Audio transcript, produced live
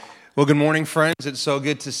Well, good morning, friends. It's so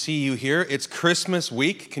good to see you here. It's Christmas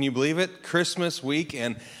week. Can you believe it? Christmas week,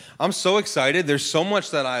 and I'm so excited. There's so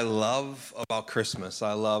much that I love about Christmas.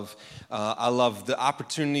 I love the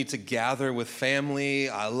opportunity to gather with family.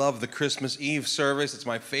 I love the Christmas Eve service. It's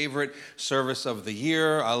my favorite service of the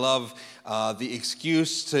year. I love the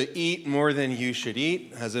excuse to eat more than you should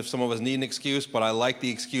eat, as if some of us need an excuse, but I like the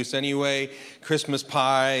excuse anyway. Christmas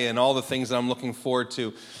pie and all the things that I'm looking forward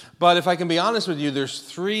to. But if I can be honest with you, there's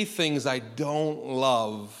three things I don't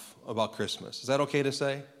love about Christmas. Is that okay to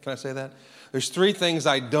say? Can I say that? There's three things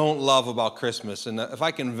I don't love about Christmas. And if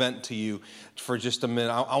I can vent to you for just a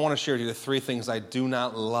minute, I want to share with you the three things I do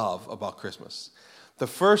not love about Christmas. The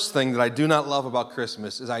first thing that I do not love about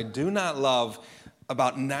Christmas is I do not love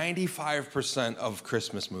about 95% of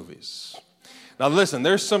Christmas movies. Now listen,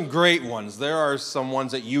 there's some great ones. There are some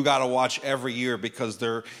ones that you got to watch every year because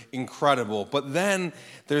they're incredible. But then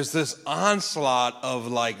there's this onslaught of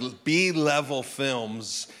like B-level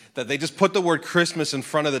films that they just put the word Christmas in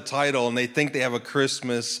front of the title and they think they have a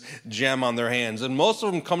Christmas gem on their hands. And most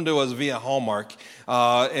of them come to us via Hallmark.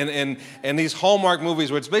 And these Hallmark movies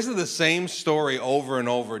where it's basically the same story over and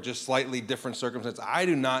over, just slightly different circumstances. I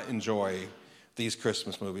do not enjoy these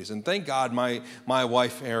Christmas movies. And thank God my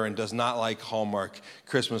wife, Erin, does not like Hallmark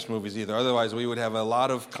Christmas movies either. Otherwise, we would have a lot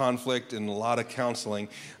of conflict and a lot of counseling.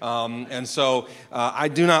 And so I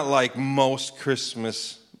do not like most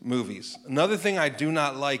Christmas movies. Another thing I do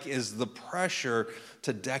not like is the pressure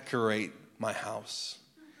to decorate my house.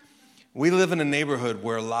 We live in a neighborhood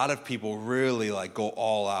where a lot of people really like go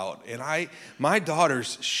all out. And my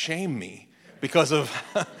daughters shame me because of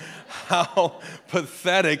how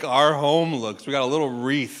pathetic our home looks. We got a little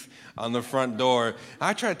wreath on the front door.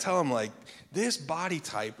 I try to tell them, like, this body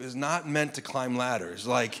type is not meant to climb ladders.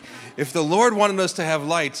 Like, if the Lord wanted us to have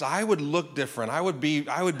lights, I would look different. I would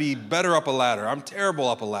be better up a ladder. I'm terrible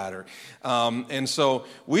up a ladder. And so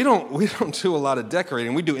we don't do a lot of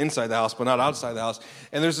decorating. We do inside the house, but not outside the house.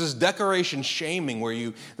 And there's this decoration shaming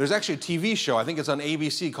where there's actually a TV show, I think it's on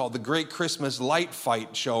ABC, called The Great Christmas Light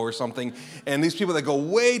Fight Show or something. And these people that go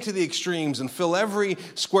way to the extremes and fill every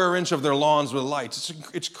square inch of their lawns with lights.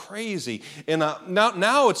 It's crazy. And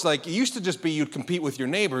now it's like, it used to just be you'd compete with your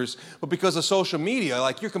neighbors, but because of social media,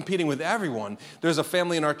 like, you're competing with everyone. There's a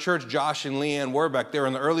family in our church, Josh and Leanne Werbeck, they were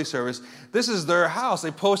in the early service. This is their house. They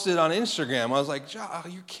posted it on Instagram. I was like, Josh,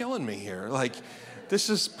 you're killing me here. Like, this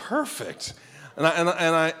is perfect.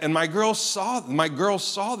 And my girls saw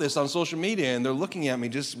this on social media, and they're looking at me,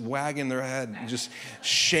 just wagging their head, just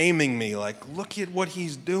shaming me, like, look at what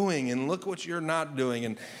he's doing, and look what you're not doing.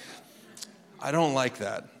 And I don't like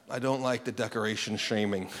that. I don't like the decoration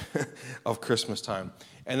shaming of Christmas time.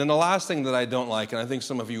 And then the last thing that I don't like, and I think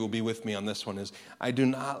some of you will be with me on this one, is I do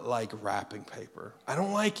not like wrapping paper. I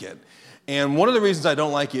don't like it. And one of the reasons I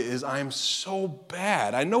don't like it is I'm so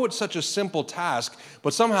bad. I know it's such a simple task,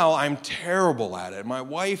 but somehow I'm terrible at it. My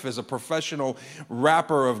wife is a professional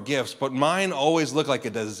wrapper of gifts, but mine always look like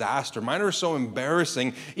a disaster. Mine are so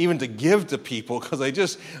embarrassing even to give to people because they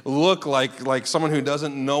just look like someone who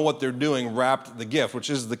doesn't know what they're doing wrapped the gift,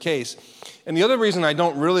 which is the case. And the other reason I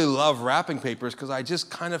don't really love wrapping paper is because I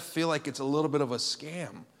just kind of feel like it's a little bit of a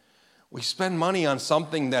scam. We spend money on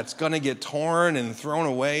something that's going to get torn and thrown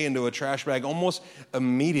away into a trash bag almost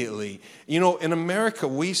immediately. You know, in America,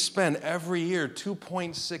 we spend every year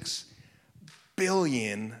 $2.6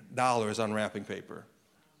 billion on wrapping paper.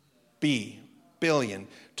 Billion.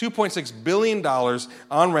 $2.6 billion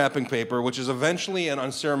on wrapping paper, which is eventually and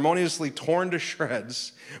unceremoniously torn to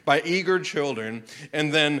shreds by eager children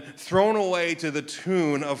and then thrown away to the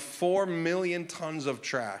tune of 4 million tons of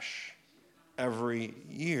trash every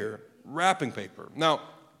year. Wrapping paper. Now,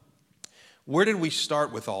 where did we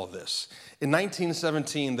start with all this? In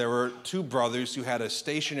 1917, there were two brothers who had a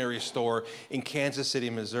stationery store in Kansas City,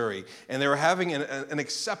 Missouri, and they were having an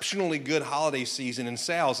exceptionally good holiday season in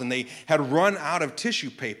sales, and they had run out of tissue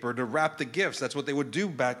paper to wrap the gifts. That's what they would do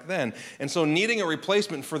back then. And so needing a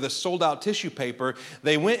replacement for the sold-out tissue paper,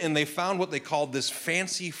 they went and they found what they called this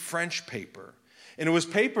fancy French paper. And it was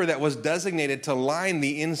paper that was designated to line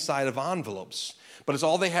the inside of envelopes. But it's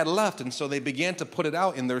all they had left, and so they began to put it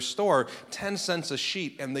out in their store, 10 cents a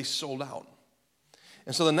sheet, and they sold out.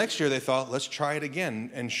 And so the next year they thought, let's try it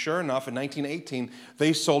again. And sure enough, in 1918,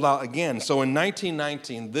 they sold out again. So in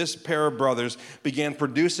 1919, this pair of brothers began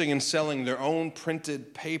producing and selling their own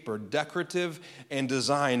printed paper, decorative and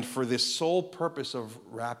designed for this sole purpose of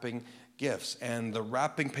wrapping gifts. And the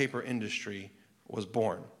wrapping paper industry was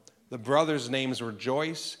born. The brothers' names were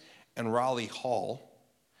Joyce and Raleigh Hall,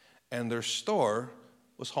 and their store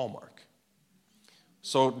was Hallmark.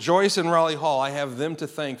 So Joyce and Raleigh Hall, I have them to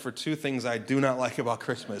thank for two things I do not like about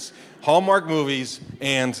Christmas: Hallmark movies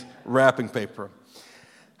and wrapping paper.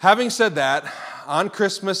 Having said that, on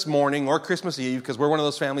Christmas morning or Christmas Eve, because we're one of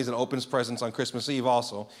those families that opens presents on Christmas Eve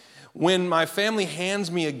also, when my family hands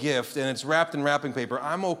me a gift and it's wrapped in wrapping paper,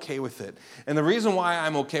 I'm okay with it. And the reason why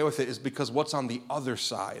I'm okay with it is because what's on the other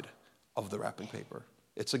side of the wrapping paper?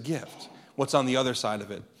 It's a gift. What's on the other side of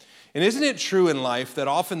it? And isn't it true in life that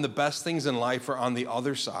often the best things in life are on the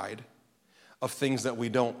other side of things that we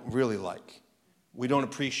don't really like? We don't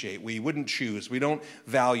appreciate, we wouldn't choose, we don't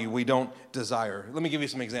value, we don't desire. Let me give you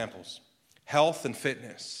some examples. Health and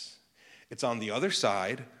fitness. It's on the other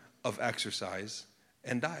side of exercise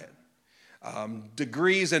and diet.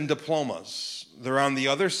 Degrees and diplomas. They're on the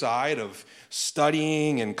other side of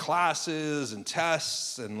studying and classes and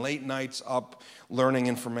tests and late nights up learning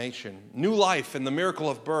information. New life and the miracle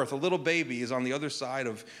of birth. A little baby is on the other side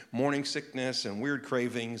of morning sickness and weird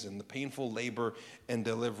cravings and the painful labor and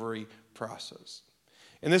delivery process.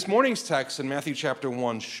 And this morning's text in Matthew chapter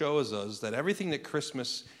 1 shows us that everything that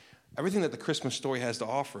the Christmas story has to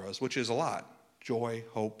offer us, which is a lot: joy,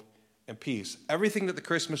 hope, and peace. Everything that the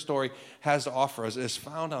Christmas story has to offer us is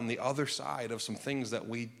found on the other side of some things that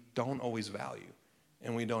we don't always value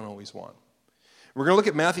and we don't always want. We're going to look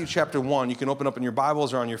at Matthew chapter 1. You can open up in your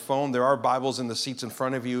Bibles or on your phone. There are Bibles in the seats in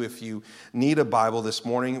front of you if you need a Bible this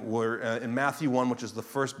morning. We're in Matthew 1, which is the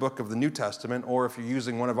first book of the New Testament, or if you're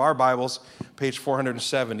using one of our Bibles, page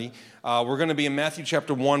 470. We're going to be in Matthew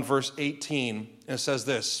chapter 1, verse 18, and it says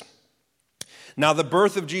this: "Now the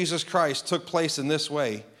birth of Jesus Christ took place in this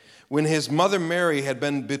way. When his mother Mary had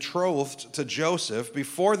been betrothed to Joseph,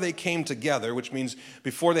 before they came together," which means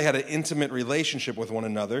before they had an intimate relationship with one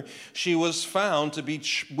another, "she was found to be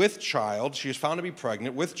with child. She was found to be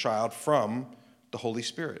pregnant with child from the Holy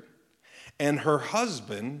Spirit. And her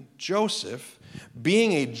husband, Joseph,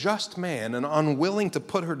 being a just man and unwilling to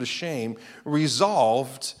put her to shame,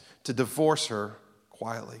 resolved to divorce her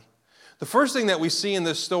quietly." The first thing that we see in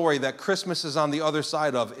this story that Christmas is on the other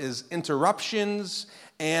side of is interruptions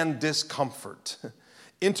and discomfort.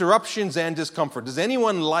 Interruptions and discomfort. Does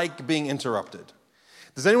anyone like being interrupted?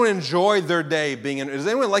 Does anyone enjoy their day being does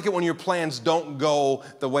anyone like it when your plans don't go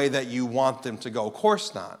the way that you want them to go? Of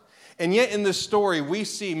course not. And yet in this story, we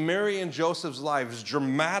see Mary and Joseph's lives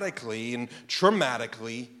dramatically and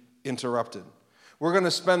traumatically interrupted. We're going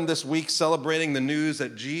to spend this week celebrating the news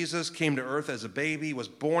that Jesus came to earth as a baby, was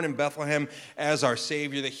born in Bethlehem as our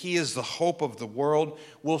Savior, that He is the hope of the world.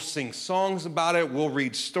 We'll sing songs about it. We'll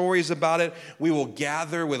read stories about it. We will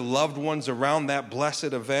gather with loved ones around that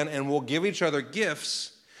blessed event, and we'll give each other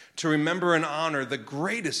gifts to remember and honor the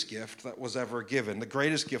greatest gift that was ever given, the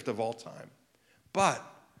greatest gift of all time. But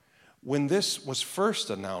when this was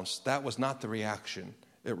first announced, that was not the reaction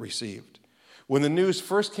it received. When the news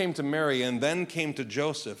first came to Mary and then came to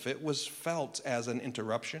Joseph, it was felt as an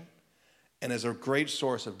interruption and as a great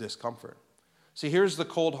source of discomfort. See, here's the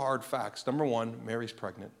cold, hard facts. Number one, Mary's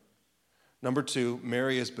pregnant. Number two,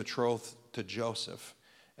 Mary is betrothed to Joseph.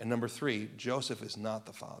 And number three, Joseph is not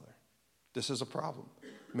the father. This is a problem.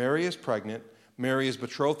 Mary is pregnant. Mary is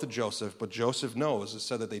betrothed to Joseph, but Joseph knows. It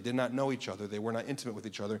said that they did not know each other. They were not intimate with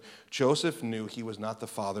each other. Joseph knew he was not the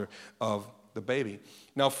father of the baby.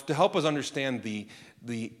 Now, to help us understand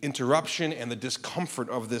the interruption and the discomfort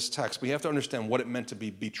of this text, we have to understand what it meant to be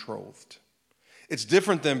betrothed. It's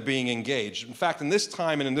different than being engaged. In fact, in this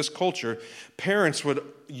time and in this culture, parents would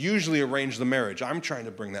usually arrange the marriage. I'm trying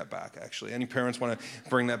to bring that back, actually. Any parents want to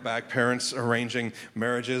bring that back? Parents arranging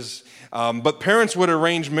marriages. But parents would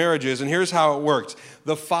arrange marriages, and here's how it worked.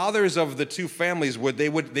 The fathers of the two families would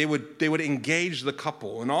engage the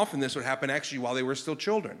couple, and often this would happen actually while they were still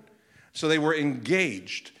children. So they were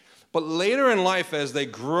engaged. But later in life, as they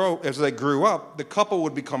grew up, the couple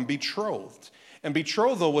would become betrothed. And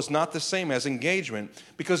betrothal was not the same as engagement,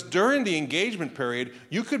 because during the engagement period,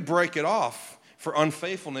 you could break it off for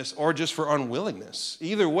unfaithfulness or just for unwillingness.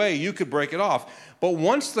 Either way, you could break it off. But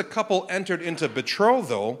once the couple entered into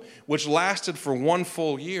betrothal, which lasted for 1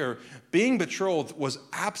 full year, being betrothed was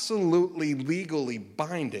absolutely legally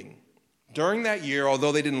binding. During that year,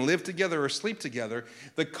 although they didn't live together or sleep together,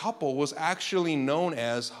 the couple was actually known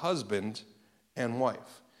as husband and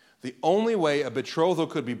wife. The only way a betrothal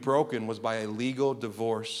could be broken was by a legal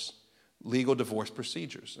divorce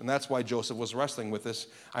procedures. And that's why Joseph was wrestling with this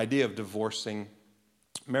idea of divorcing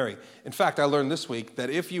Mary. In fact, I learned this week that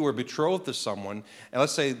if you were betrothed to someone, and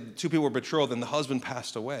let's say two people were betrothed and the husband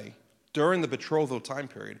passed away, during the betrothal time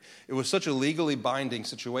period, it was such a legally binding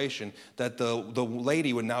situation that the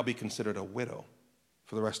lady would now be considered a widow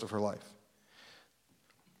for the rest of her life.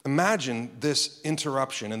 Imagine this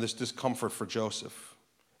interruption and this discomfort for Joseph.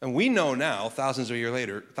 And we know now, thousands of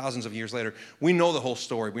years later, we know the whole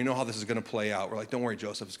story. We know how this is going to play out. We're like, don't worry,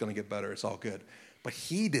 Joseph, it's going to get better. It's all good. But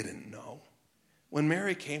he didn't know. When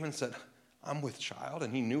Mary came and said, I'm with child,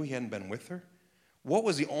 and he knew he hadn't been with her, what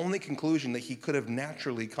was the only conclusion that he could have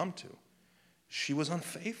naturally come to? She was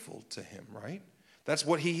unfaithful to him, right? That's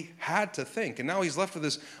what he had to think. And now he's left with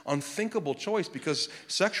this unthinkable choice because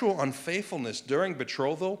sexual unfaithfulness during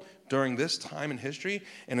betrothal, during this time in history,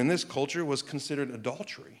 and in this culture was considered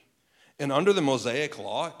adultery. And under the Mosaic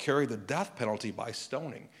law, it carried the death penalty by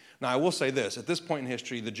stoning. Now, I will say this. At this point in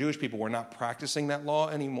history, the Jewish people were not practicing that law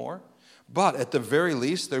anymore. But at the very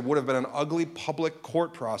least, there would have been an ugly public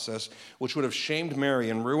court process which would have shamed Mary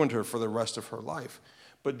and ruined her for the rest of her life.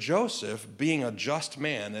 But Joseph, being a just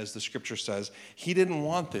man, as the scripture says, he didn't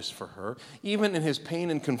want this for her, even in his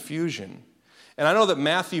pain and confusion. And I know that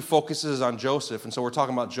Matthew focuses on Joseph, and so we're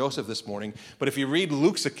talking about Joseph this morning. But if you read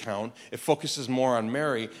Luke's account, it focuses more on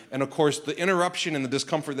Mary. And of course, the interruption and the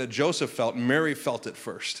discomfort that Joseph felt, Mary felt it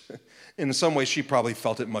first. In some ways, she probably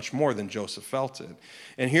felt it much more than Joseph felt it.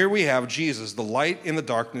 And here we have Jesus, the light in the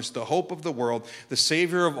darkness, the hope of the world, the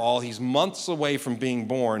Savior of all. He's months away from being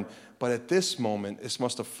born. But at this moment, this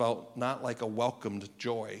must have felt not like a welcomed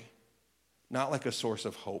joy, not like a source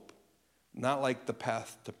of hope, not like the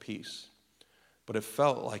path to peace, but it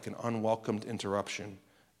felt like an unwelcomed interruption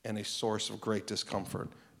and a source of great discomfort.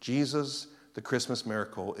 Jesus, the Christmas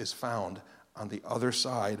miracle, is found on the other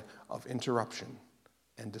side of interruption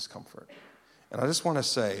and discomfort. And I just want to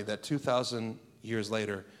say that 2,000 years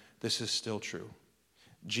later, this is still true.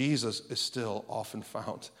 Jesus is still often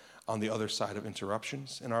found on the other side of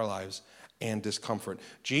interruptions in our lives and discomfort.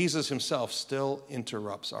 Jesus himself still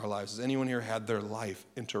interrupts our lives. Has anyone here had their life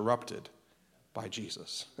interrupted by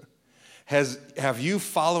Jesus? Have you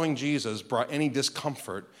following Jesus brought any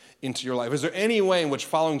discomfort into your life? Is there any way in which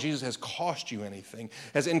following Jesus has cost you anything,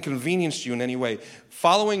 has inconvenienced you in any way?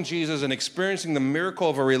 Following Jesus and experiencing the miracle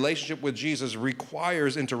of a relationship with Jesus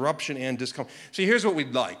requires interruption and discomfort. See, here's what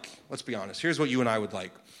we'd like. Let's be honest. Here's what you and I would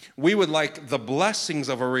like. We would like the blessings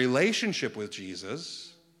of a relationship with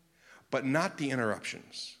Jesus, but not the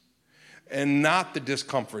interruptions and not the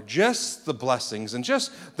discomfort, just the blessings and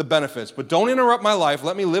just the benefits. But don't interrupt my life.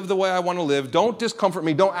 Let me live the way I want to live. Don't discomfort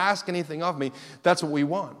me. Don't ask anything of me. That's what we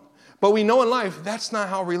want. But we know in life that's not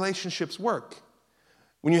how relationships work.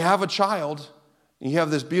 When you have a child, and you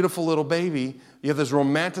have this beautiful little baby, you have this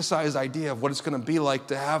romanticized idea of what it's going to be like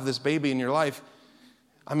to have this baby in your life.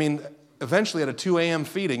 I mean, eventually at a 2 a.m.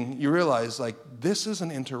 feeding, you realize, like, this is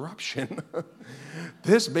an interruption.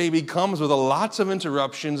 This baby comes with lots of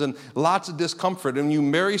interruptions and lots of discomfort. And when you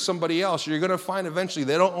marry somebody else, you're going to find eventually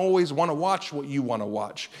they don't always want to watch what you want to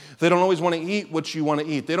watch. They don't always want to eat what you want to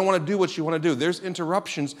eat. They don't want to do what you want to do. There's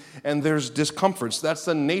interruptions and there's discomforts. That's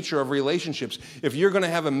the nature of relationships. If you're going to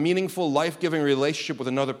have a meaningful, life-giving relationship with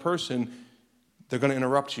another person, they're going to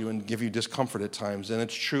interrupt you and give you discomfort at times. And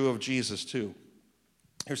it's true of Jesus too.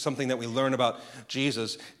 Here's something that we learn about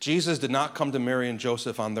Jesus. Jesus did not come to Mary and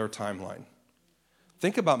Joseph on their timeline.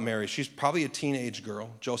 Think about Mary. She's probably a teenage girl.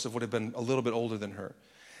 Joseph would have been a little bit older than her.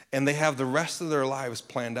 And they have the rest of their lives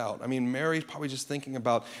planned out. I mean, Mary's probably just thinking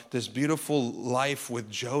about this beautiful life with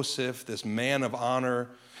Joseph, this man of honor.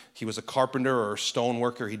 He was a carpenter or a stone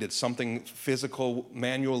worker. He did something physical,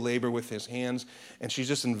 manual labor with his hands. And she's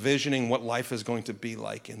just envisioning what life is going to be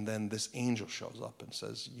like. And then this angel shows up and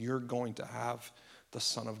says, you're going to have the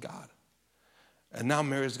Son of God. And now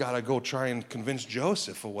Mary's got to go try and convince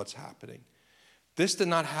Joseph of what's happening. This did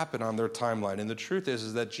not happen on their timeline. And the truth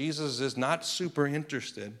is that Jesus is not super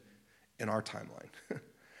interested in our timeline.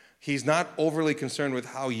 He's not overly concerned with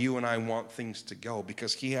how you and I want things to go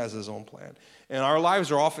because he has his own plan. And our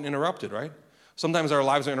lives are often interrupted, right? Sometimes our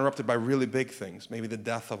lives are interrupted by really big things. Maybe the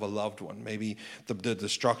death of a loved one. Maybe the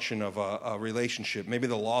destruction of a relationship. Maybe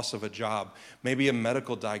the loss of a job. Maybe a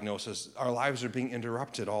medical diagnosis. Our lives are being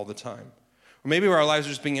interrupted all the time. Or maybe our lives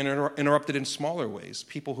are just being interrupted in smaller ways.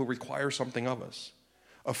 People who require something of us.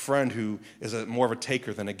 A friend who is more of a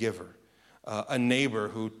taker than a giver. A neighbor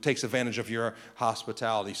who takes advantage of your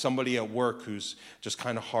hospitality. Somebody at work who's just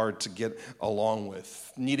kind of hard to get along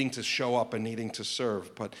with. Needing to show up and needing to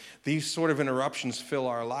serve. But these sort of interruptions fill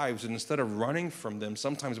our lives. And instead of running from them,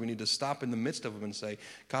 sometimes we need to stop in the midst of them and say,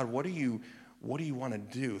 God, what do you want to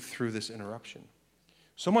do through this interruption?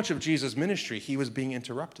 So much of Jesus' ministry, he was being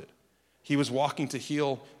interrupted. He was walking to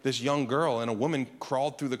heal this young girl, and a woman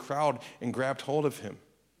crawled through the crowd and grabbed hold of him,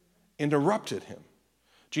 interrupted him.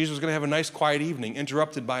 Jesus was going to have a nice, quiet evening,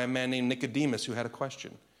 interrupted by a man named Nicodemus who had a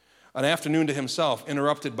question. An afternoon to himself,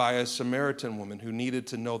 interrupted by a Samaritan woman who needed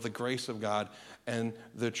to know the grace of God and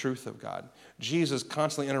the truth of God. Jesus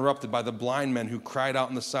constantly interrupted by the blind men who cried out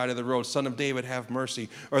on the side of the road, "Son of David, have mercy,"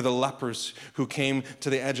 or the lepers who came to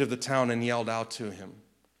the edge of the town and yelled out to him.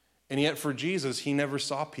 And yet for Jesus, he never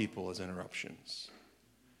saw people as interruptions.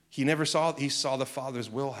 He saw the Father's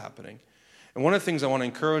will happening. And one of the things I want to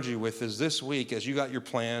encourage you with is this week, as you got your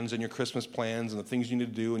plans and your Christmas plans and the things you need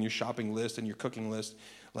to do and your shopping list and your cooking list,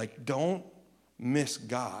 don't miss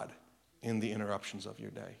God in the interruptions of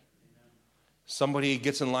your day. Somebody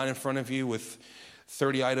gets in line in front of you with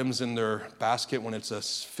 30 items in their basket when it's a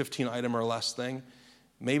 15 item or less thing.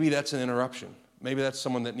 Maybe that's an interruption. Maybe that's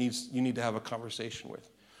someone that you need to have a conversation with.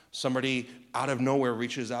 Somebody out of nowhere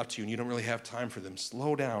reaches out to you and you don't really have time for them.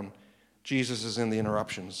 Slow down. Jesus is in the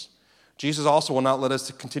interruptions. Jesus also will not let us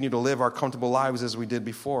to continue to live our comfortable lives as we did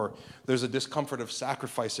before. There's a discomfort of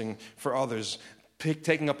sacrificing for others,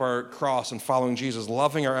 taking up our cross and following Jesus,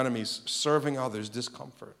 loving our enemies, serving others,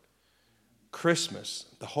 discomfort. Christmas,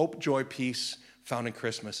 the hope, joy, peace found in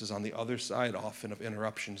Christmas is on the other side often of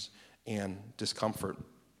interruptions and discomfort.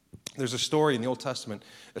 There's a story in the Old Testament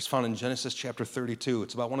that's found in Genesis chapter 32.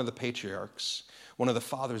 It's about one of the patriarchs, one of the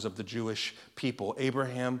fathers of the Jewish people,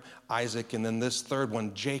 Abraham, Isaac, and then this third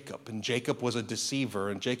one, Jacob. And Jacob was a deceiver,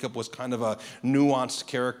 and Jacob was kind of a nuanced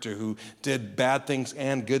character who did bad things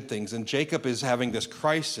and good things. And Jacob is having this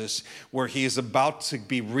crisis where he is about to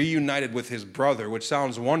be reunited with his brother, which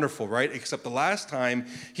sounds wonderful, right? Except the last time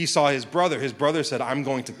he saw his brother said, "I'm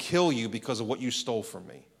going to kill you because of what you stole from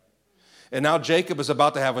me." And now Jacob is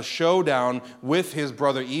about to have a showdown with his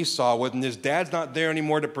brother Esau. When his dad's not there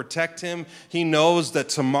anymore to protect him, he knows that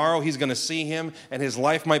tomorrow he's going to see him and his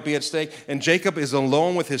life might be at stake. And Jacob is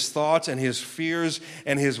alone with his thoughts and his fears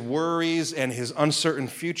and his worries and his uncertain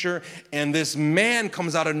future. And this man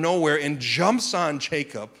comes out of nowhere and jumps on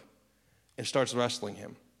Jacob and starts wrestling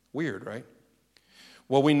him. Weird, right?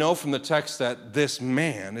 Well, we know from the text that this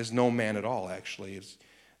man is no man at all, actually. It's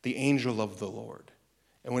the angel of the Lord.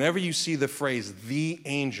 And whenever you see the phrase, the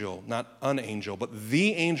angel, not an angel, but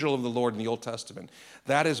the angel of the Lord in the Old Testament,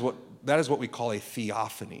 that is what we call a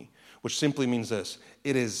theophany, which simply means this.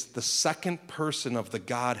 It is the second person of the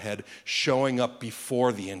Godhead showing up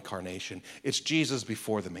before the incarnation. It's Jesus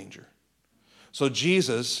before the manger. So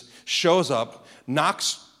Jesus shows up,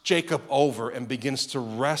 knocks Jacob over and begins to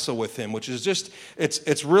wrestle with him, which is just,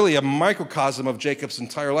 it's really a microcosm of Jacob's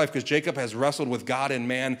entire life, because Jacob has wrestled with God and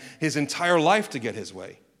man his entire life to get his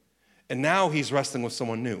way. And now he's wrestling with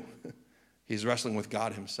someone new. He's wrestling with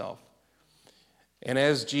God himself. And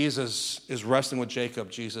as Jesus is wrestling with Jacob,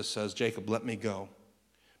 Jesus says, "Jacob, let me go,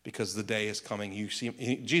 because the day is coming."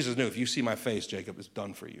 Jesus knew, if you see my face, Jacob, it's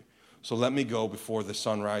done for you. So let me go before the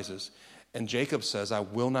sun rises. And Jacob says, "I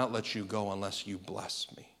will not let you go unless you bless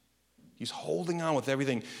me." He's holding on with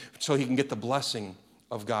everything so he can get the blessing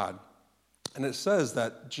of God. And it says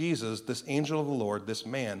that Jesus, this angel of the Lord, this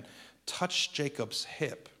man, touched Jacob's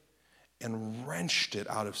hip and wrenched it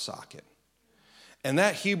out of socket. And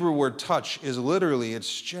that Hebrew word touch is literally,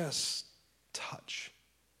 it's just touch.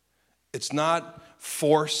 It's not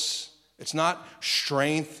force. It's not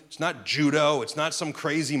strength. It's not judo. It's not some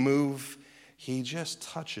crazy move. He just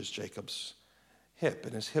touches Jacob's hip,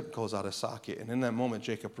 and his hip goes out of socket. And in that moment,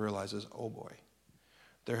 Jacob realizes, oh boy,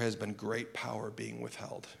 there has been great power being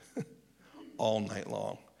withheld all night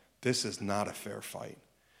long. This is not a fair fight.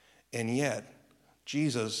 And yet,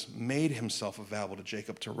 Jesus made himself available to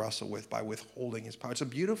Jacob to wrestle with by withholding his power. It's a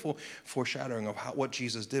beautiful foreshadowing of what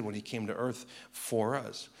Jesus did when he came to earth for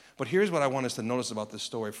us. But here's what I want us to notice about this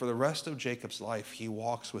story. For the rest of Jacob's life, he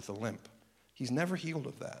walks with a limp. He's never healed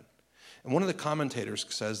of that. And one of the commentators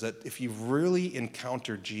says that if you've really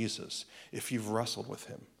encountered Jesus, if you've wrestled with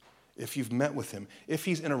him, if you've met with him, if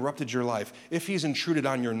he's interrupted your life, if he's intruded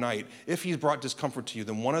on your night, if he's brought discomfort to you,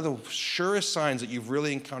 then one of the surest signs that you've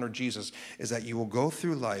really encountered Jesus is that you will go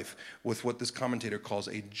through life with what this commentator calls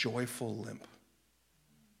a joyful limp.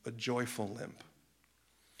 A joyful limp.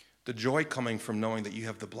 The joy coming from knowing that you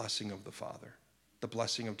have the blessing of the Father, the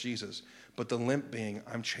blessing of Jesus, but the limp being,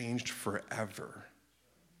 I'm changed forever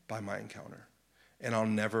by my encounter, and I'll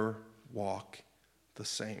never walk the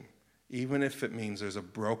same, even if it means there's a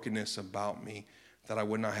brokenness about me that I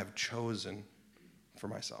would not have chosen for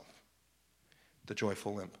myself. The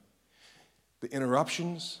joyful limp. The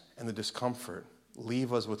interruptions and the discomfort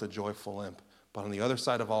leave us with a joyful limp, but on the other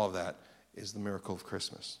side of all of that is the miracle of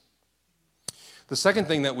Christmas. The second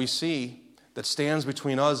thing that we see that stands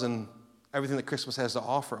between us and everything that Christmas has to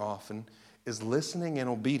offer often is listening and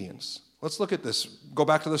obedience. Let's look at this. Go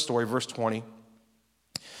back to the story, verse 20.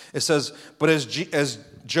 It says, but as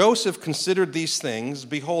Joseph considered these things,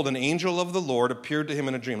 behold, an angel of the Lord appeared to him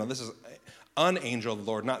in a dream. Now, this is an angel of the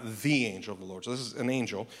Lord, not the angel of the Lord. So this is an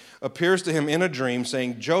angel, appears to him in a dream,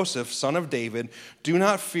 saying, Joseph, son of David, do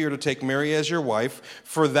not fear to take Mary as your wife,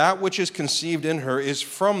 for that which is conceived in her is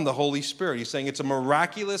from the Holy Spirit. He's saying it's a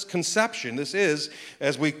miraculous conception. This is,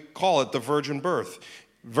 as we call it, the virgin birth.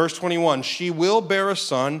 Verse 21, she will bear a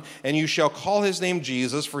son, and you shall call his name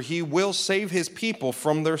Jesus, for he will save his people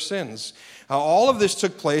from their sins. All of this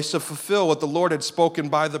took place to fulfill what the Lord had spoken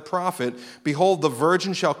by the prophet. Behold, the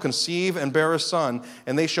virgin shall conceive and bear a son,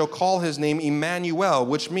 and they shall call his name Emmanuel,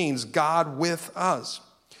 which means God with us.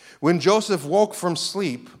 When Joseph woke from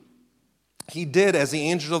sleep, he did as the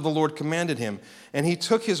angel of the Lord commanded him, and he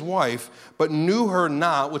took his wife, but knew her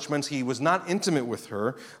not, which means he was not intimate with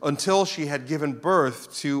her, until she had given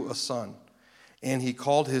birth to a son. And he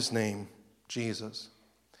called his name Jesus.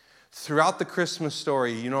 Throughout the Christmas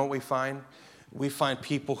story, you know what we find? We find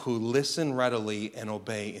people who listen readily and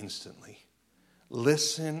obey instantly.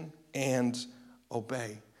 Listen and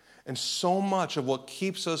obey. And so much of what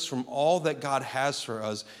keeps us from all that God has for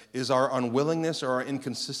us is our unwillingness or our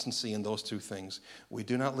inconsistency in those two things. We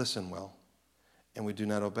do not listen well, and we do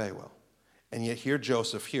not obey well. And yet here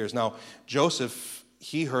Joseph hears. Now, Joseph,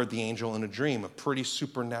 he heard the angel in a dream, a pretty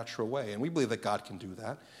supernatural way. And we believe that God can do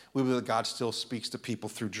that. We believe that God still speaks to people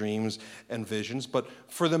through dreams and visions. But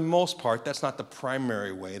for the most part, that's not the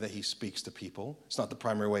primary way that he speaks to people. It's not the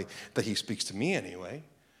primary way that he speaks to me anyway.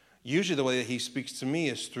 Usually the way that he speaks to me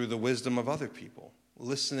is through the wisdom of other people,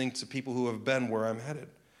 listening to people who have been where I'm headed.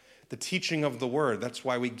 The teaching of the word, that's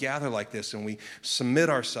why we gather like this and we submit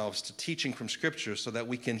ourselves to teaching from Scripture so that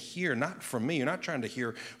we can hear, not from me. You're not trying to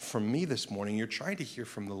hear from me this morning. You're trying to hear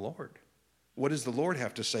from the Lord. What does the Lord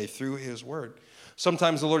have to say through his word?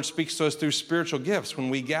 Sometimes the Lord speaks to us through spiritual gifts. When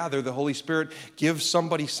we gather, the Holy Spirit gives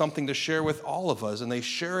somebody something to share with all of us, and they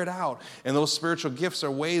share it out. And those spiritual gifts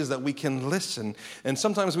are ways that we can listen. And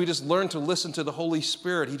sometimes we just learn to listen to the Holy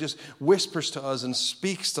Spirit. He just whispers to us and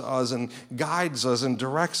speaks to us and guides us and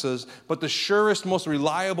directs us. But the surest, most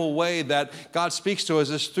reliable way that God speaks to us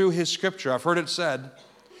is through his Scripture. I've heard it said,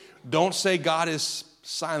 don't say God is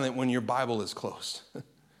silent when your Bible is closed.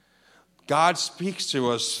 God speaks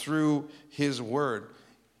to us through his word.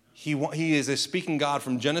 He is a speaking God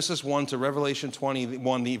from Genesis 1 to Revelation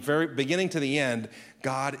 21, the very beginning to the end.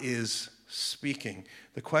 God is speaking.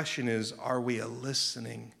 The question is, are we a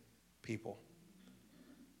listening people?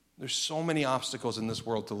 There's so many obstacles in this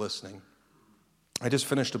world to listening. I just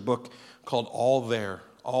finished a book called All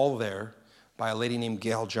There by a lady named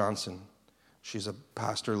Gail Johnson. She's a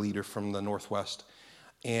pastor leader from the Northwest.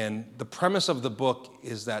 And the premise of the book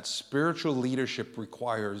is that spiritual leadership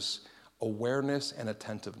requires awareness and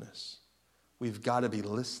attentiveness. We've got to be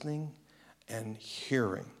listening and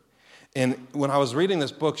hearing. And when I was reading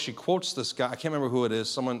this book, she quotes this guy, I can't remember who it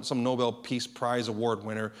is, some Nobel Peace Prize Award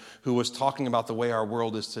winner who was talking about the way our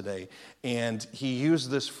world is today. And he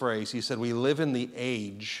used this phrase. He said, we live in the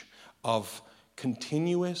age of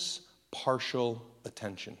continuous partial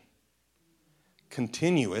attention.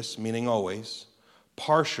 Continuous, meaning always.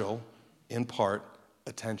 Partial, in part,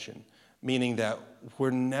 attention, meaning that we're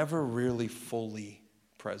never really fully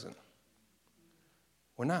present.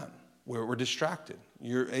 We're not. We're distracted.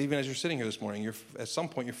 Even as you're sitting here this morning, at some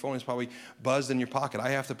point your phone is probably buzzed in your pocket. I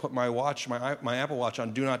have to put my watch, my Apple Watch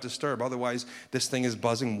on Do Not Disturb. Otherwise, this thing is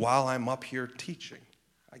buzzing while I'm up here teaching.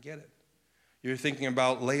 I get it. You're thinking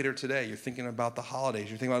about later today. You're thinking about the holidays.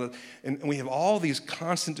 You're thinking about it. And we have all these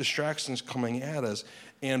constant distractions coming at us.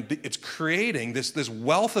 And it's creating this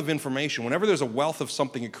wealth of information. Whenever there's a wealth of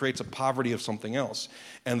something, it creates a poverty of something else.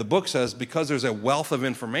 And the book says because there's a wealth of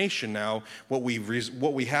information now, what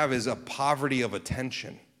we have is a poverty of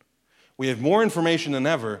attention. We have more information than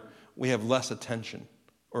ever. We have less attention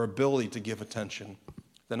or ability to give attention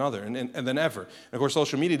than ever. And of course,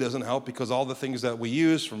 social media doesn't help because all the things that we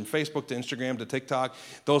use, from Facebook to Instagram to TikTok,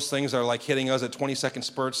 those things are like hitting us at 20-second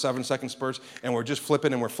spurts, 7-second spurts, and we're just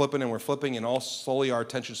flipping and we're flipping and we're flipping, and all slowly our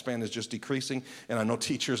attention span is just decreasing. And I know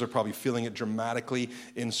teachers are probably feeling it dramatically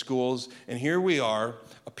in schools. And here we are,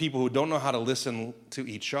 people who don't know how to listen to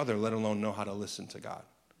each other, let alone know how to listen to God.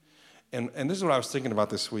 And this is what I was thinking about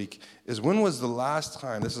this week, is when was the last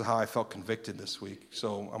time, this is how I felt convicted this week,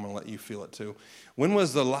 so I'm going to let you feel it too. When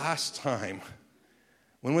was the last time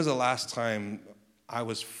I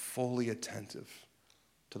was fully attentive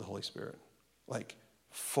to the Holy Spirit? Like,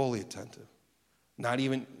 fully attentive. Not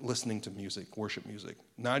even listening to music, worship music.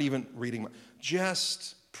 Not even reading,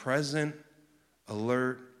 just present,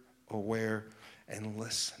 alert, aware, and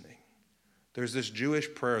listening. There's this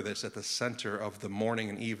Jewish prayer that's at the center of the morning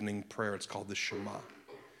and evening prayer. It's called the Shema.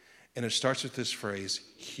 And it starts with this phrase,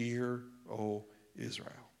 "Hear, O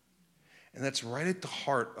Israel." And that's right at the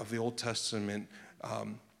heart of the Old Testament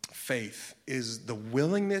faith, is the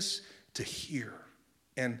willingness to hear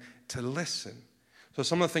and to listen. So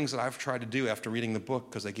some of the things that I've tried to do after reading the book,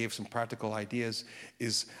 because I gave some practical ideas,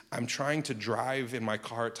 is I'm trying to drive in my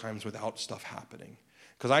car at times without stuff happening.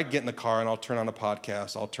 Because I get in the car and I'll turn on a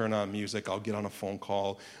podcast, I'll turn on music, I'll get on a phone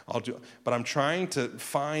call, but I'm trying to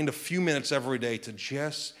find a few minutes every day to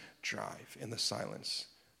just drive in the silence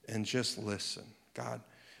and just listen. God,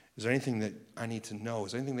 is there anything that I need to know?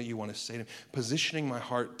 Is there anything that you want to say to me? Positioning my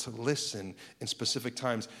heart to listen in specific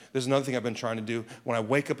times. There's another thing I've been trying to do. When I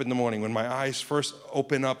wake up in the morning, when my eyes first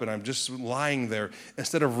open up and I'm just lying there,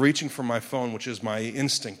 instead of reaching for my phone, which is my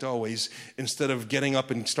instinct always, instead of getting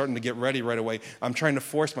up and starting to get ready right away, I'm trying to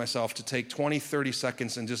force myself to take 20, 30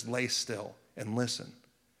 seconds and just lay still and listen.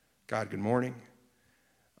 God, good morning.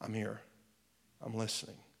 I'm here. I'm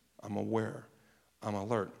listening. I'm aware. I'm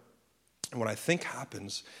alert. And what I think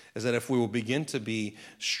happens is that if we will begin to be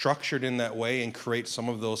structured in that way and create some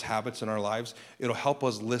of those habits in our lives, it'll help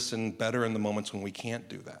us listen better in the moments when we can't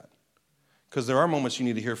do that. Because there are moments you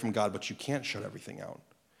need to hear from God, but you can't shut everything out.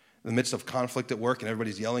 In the midst of conflict at work and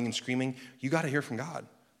everybody's yelling and screaming, you got to hear from God.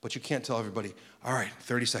 But you can't tell everybody, all right,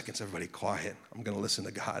 30 seconds, everybody quiet. I'm going to listen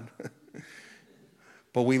to God.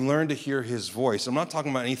 But we learn to hear his voice. I'm not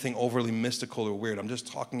talking about anything overly mystical or weird. I'm just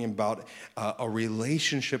talking about a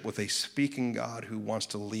relationship with a speaking God who wants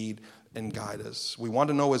to lead and guide us. We want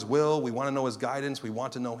to know his will. We want to know his guidance. We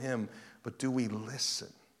want to know him. But do we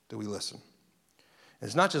listen? Do we listen? And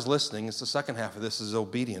it's not just listening. It's the second half of this is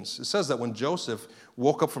obedience. It says that when Joseph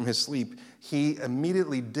woke up from his sleep, he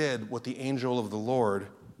immediately did what the angel of the Lord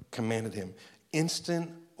commanded him.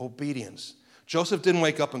 Instant obedience. Joseph didn't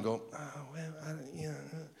wake up and go,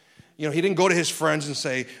 he didn't go to his friends and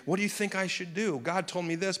say, what do you think I should do? God told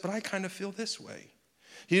me this, but I kind of feel this way.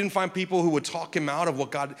 He didn't find people who would talk him out of what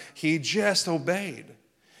God, he just obeyed.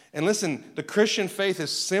 And listen, the Christian faith is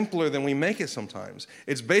simpler than we make it sometimes.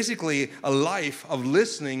 It's basically a life of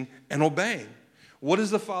listening and obeying. What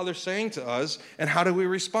is the Father saying to us, and how do we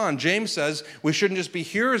respond? James says we shouldn't just be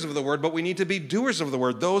hearers of the word, but we need to be doers of the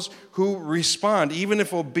word, those who respond, even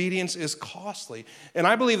if obedience is costly. And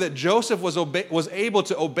I believe that Joseph was able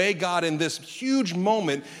to obey God in this huge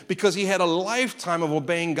moment because he had a lifetime of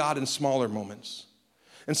obeying God in smaller moments.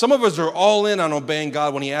 And some of us are all in on obeying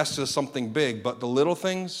God when he asks us something big, but the little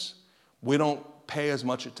things we don't pay as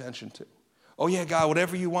much attention to. Oh, yeah, God,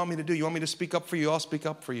 whatever you want me to do, you want me to speak up for you, I'll speak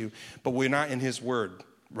up for you. But we're not in his word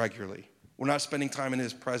regularly. We're not spending time in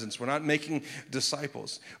his presence. We're not making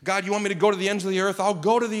disciples. God, you want me to go to the ends of the earth? I'll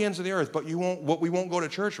go to the ends of the earth. But we won't go to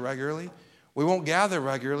church regularly. We won't gather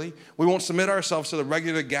regularly. We won't submit ourselves to the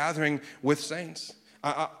regular gathering with saints.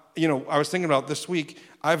 I was thinking about this week,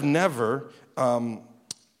 I've never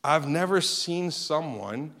seen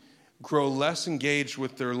someone grow less engaged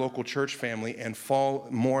with their local church family and fall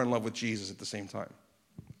more in love with Jesus at the same time.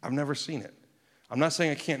 I've never seen it. I'm not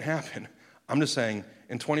saying it can't happen. I'm just saying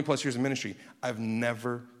in 20 plus years of ministry, I've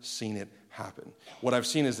never seen it happen. What I've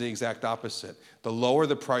seen is the exact opposite. The lower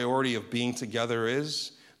the priority of being together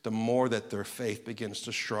is, the more that their faith begins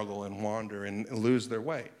to struggle and wander and lose their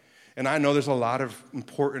way. And I know there's a lot of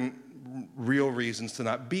important, real reasons to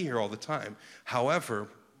not be here all the time. However,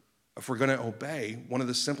 if we're going to obey, one of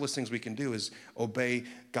the simplest things we can do is obey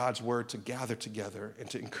God's word to gather together and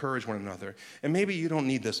to encourage one another. And maybe you don't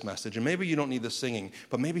need this message, and maybe you don't need the singing,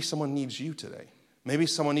 but maybe someone needs you today. Maybe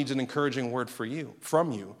someone needs an encouraging word for you,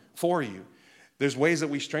 from you, for you. There's ways that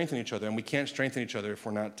we strengthen each other, and we can't strengthen each other if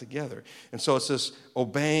we're not together. And so it's this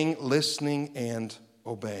obeying, listening, and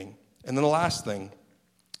obeying. And then the last thing,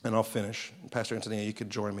 and I'll finish. Pastor Antonia, you could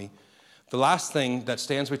join me. The last thing that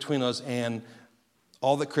stands between us and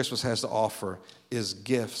all that Christmas has to offer is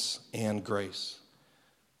gifts and grace.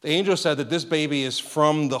 The angel said that this baby is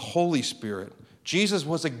from the Holy Spirit. Jesus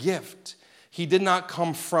was a gift. He did not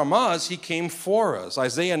come from us, he came for us.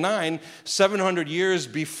 Isaiah 9, 700 years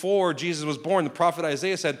before Jesus was born, the prophet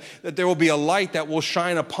Isaiah said that there will be a light that will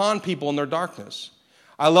shine upon people in their darkness.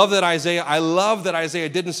 I love that Isaiah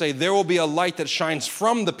didn't say there will be a light that shines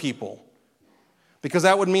from the people. Because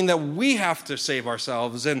that would mean that we have to save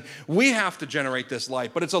ourselves and we have to generate this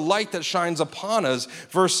light. But it's a light that shines upon us.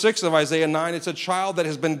 Verse 6 of Isaiah 9, it's a child that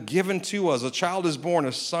has been given to us. A child is born,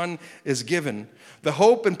 a son is given. The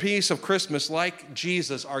hope and peace of Christmas, like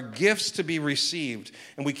Jesus, are gifts to be received.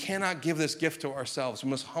 And we cannot give this gift to ourselves.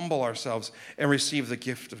 We must humble ourselves and receive the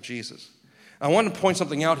gift of Jesus. I want to point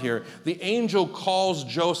something out here. The angel calls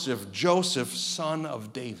Joseph, son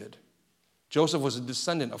of David. Joseph was a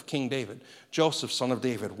descendant of King David. Joseph, son of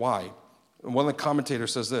David. Why? And one of the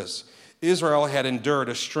commentators says this: Israel had endured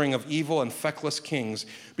a string of evil and feckless kings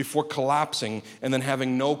before collapsing and then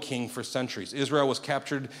having no king for centuries. Israel was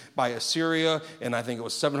captured by Assyria in, I think it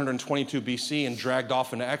was 722 BC, and dragged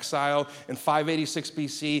off into exile. In 586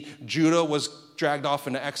 BC, Judah was dragged off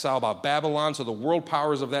into exile by Babylon. So the world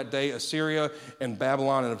powers of that day, Assyria and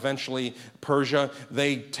Babylon and eventually Persia,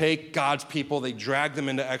 they take God's people, they drag them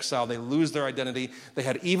into exile, they lose their identity. They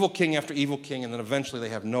had evil king after evil king, and then eventually they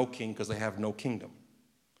have no king because they have no kingdom.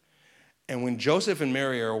 And when Joseph and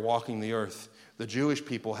Mary are walking the earth, the Jewish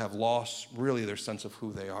people have lost really their sense of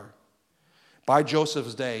who they are. By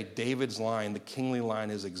Joseph's day, David's line, the kingly line,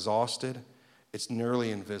 is exhausted. It's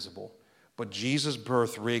nearly invisible. But Jesus'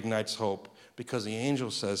 birth reignites hope because the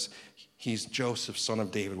angel says he's Joseph, son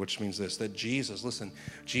of David, which means this, that Jesus, listen,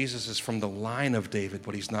 Jesus is from the line of David,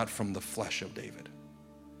 but he's not from the flesh of David.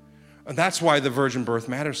 And that's why the virgin birth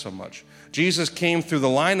matters so much. Jesus came through the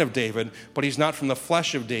line of David, but he's not from the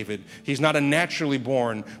flesh of David. He's not a naturally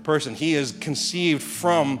born person. He is conceived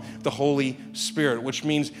from the Holy Spirit, which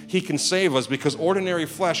means he can save us because ordinary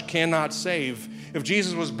flesh cannot save. If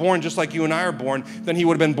Jesus was born just like you and I are born, then he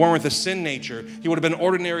would have been born with a sin nature. He would have been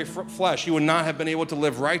ordinary flesh. He would not have been able to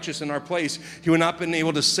live righteous in our place. He would not have been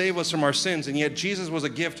able to save us from our sins. And yet Jesus was a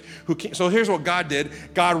gift who came. So here's what God did.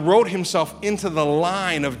 God wrote himself into the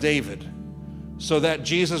line of David so that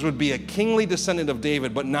Jesus would be a kingly descendant of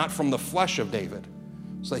David, but not from the flesh of David,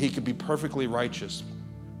 so that he could be perfectly righteous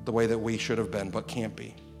the way that we should have been, but can't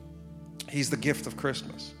be. He's the gift of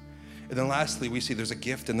Christmas. And then lastly, we see there's a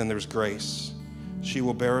gift and then there's grace. She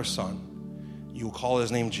will bear a son. You will call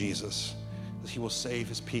his name Jesus. He will save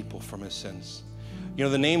his people from his sins. You know,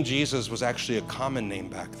 the name Jesus was actually a common name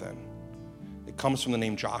back then. It comes from the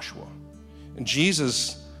name Joshua. And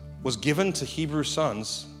Jesus was given to Hebrew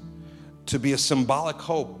sons to be a symbolic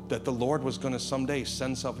hope that the Lord was going to someday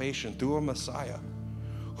send salvation through a Messiah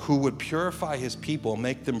who would purify his people,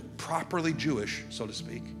 make them properly Jewish, so to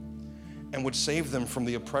speak, and would save them from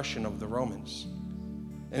the oppression of the Romans.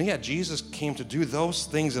 And yeah, Jesus came to do those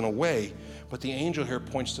things in a way, but the angel here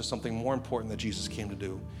points to something more important that Jesus came to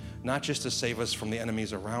do. Not just to save us from the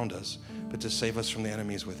enemies around us, but to save us from the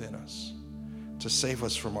enemies within us, to save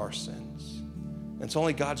us from our sins. And it's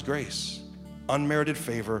only God's grace, unmerited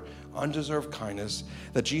favor, undeserved kindness,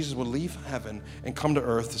 that Jesus would leave heaven and come to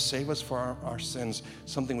earth to save us for our sins,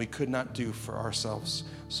 something we could not do for ourselves.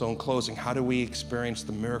 So in closing, how do we experience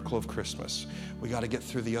the miracle of Christmas? We got to get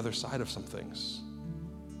through the other side of some things.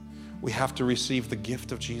 We have to receive the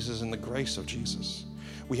gift of Jesus and the grace of Jesus.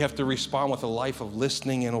 We have to respond with a life of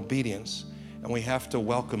listening and obedience, and we have to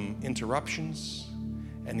welcome interruptions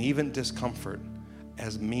and even discomfort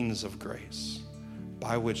as means of grace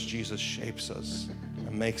by which Jesus shapes us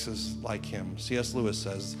and makes us like him. C.S. Lewis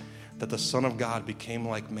says that the Son of God became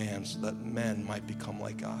like man so that men might become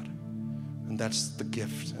like God. And that's the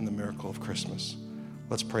gift and the miracle of Christmas.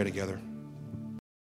 Let's pray together.